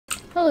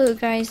Hello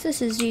guys,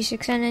 this is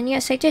Z6N, and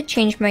yes, I did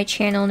change my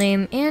channel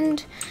name,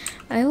 and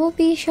I will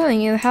be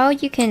showing you how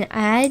you can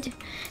add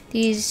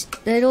these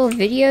little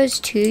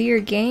videos to your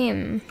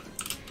game.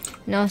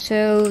 And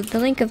also, the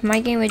link of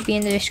my game would be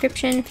in the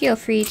description. Feel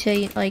free to,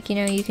 you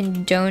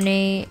can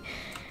donate.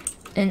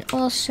 And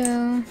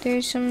also,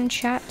 there's some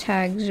chat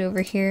tags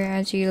over here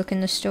as you look in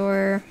the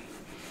store.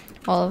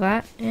 All of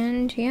that.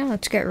 And yeah,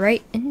 let's get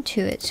right into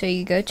it. So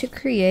you go to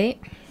create.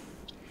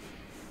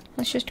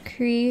 Let's just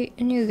create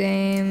a new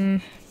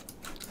game.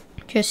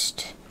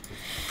 Just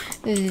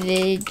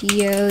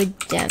video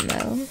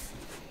demo.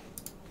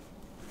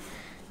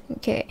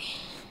 Okay.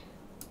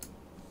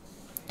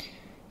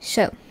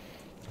 So,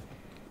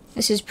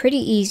 this is pretty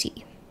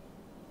easy.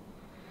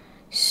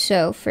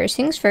 So, first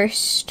things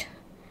first,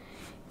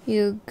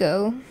 you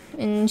go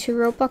into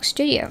Roblox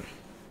Studio.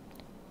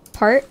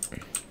 Part.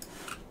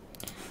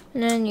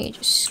 And then you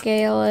just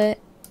scale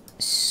it.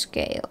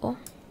 Scale.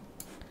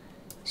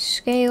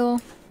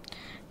 Scale.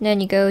 And then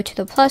you go to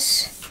the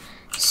plus,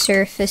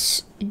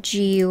 surface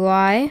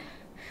GUI,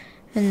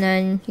 and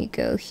then you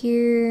go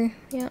here.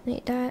 You don't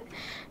need that.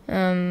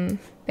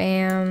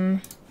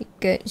 Bam. You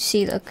go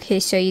see. Okay,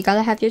 so you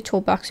gotta have your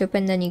toolbox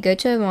open. Then you go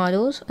to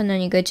models, and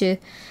then you go to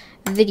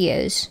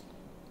videos.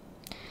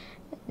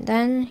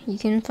 Then you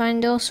can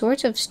find all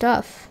sorts of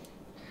stuff.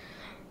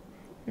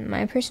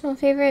 My personal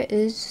favorite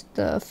is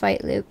the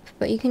fight loop,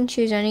 but you can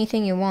choose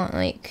anything you want.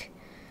 Like,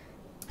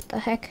 what the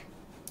heck?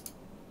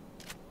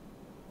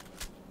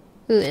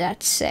 Ooh,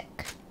 that's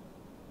sick.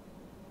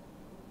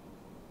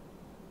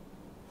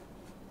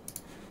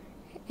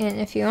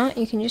 And if you want,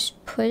 you can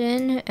just put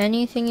in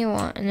anything you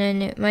want, and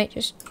then it might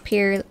just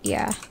appear,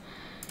 yeah.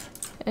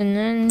 And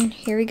then,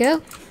 here we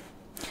go.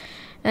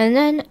 And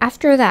then,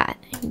 after that,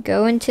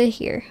 go into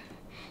here.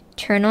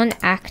 Turn on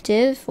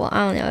active. Well,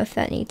 I don't know if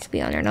that needs to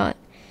be on or not.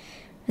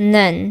 And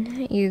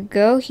then, you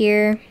go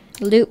here,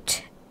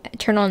 looped.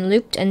 Turn on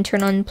looped and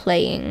turn on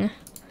playing.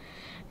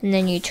 And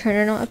then you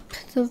turn up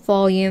the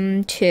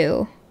volume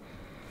to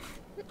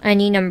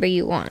any number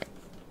you want.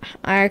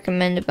 I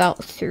recommend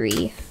about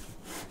 3.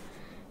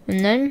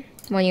 And then,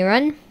 when you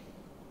run,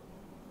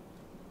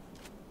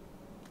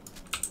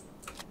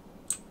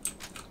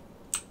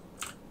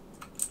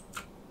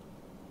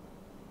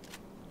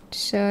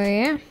 so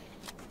yeah,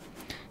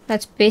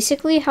 that's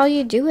basically how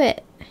you do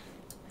it,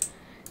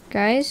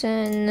 guys.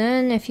 And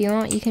then if you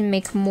want, you can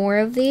make more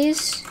of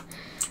these.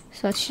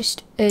 So let's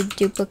just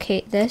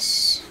duplicate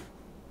this.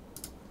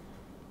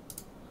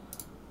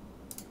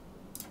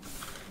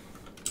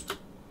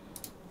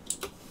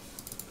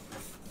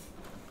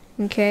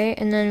 Okay,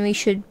 and then we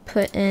should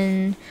put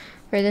in,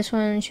 for this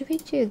one, should we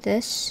do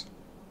this?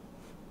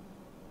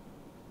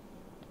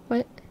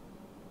 What?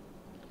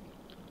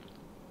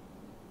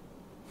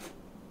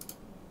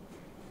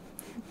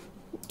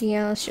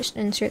 Yeah, let's just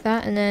insert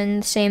that, and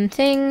then same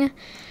thing,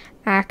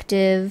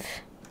 active,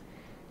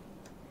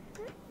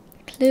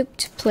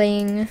 looped,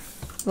 playing,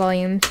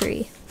 volume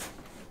 3.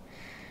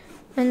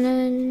 And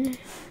then,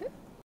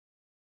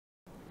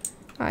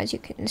 as you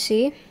can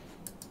see,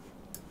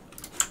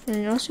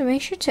 and also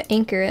make sure to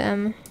anchor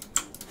them.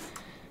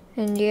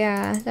 And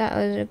yeah, that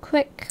was a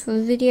quick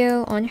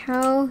video on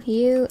how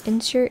you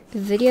insert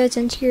videos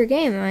into your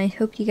game. I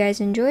hope you guys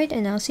enjoyed,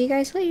 and I'll see you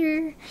guys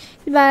later.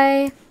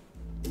 Goodbye.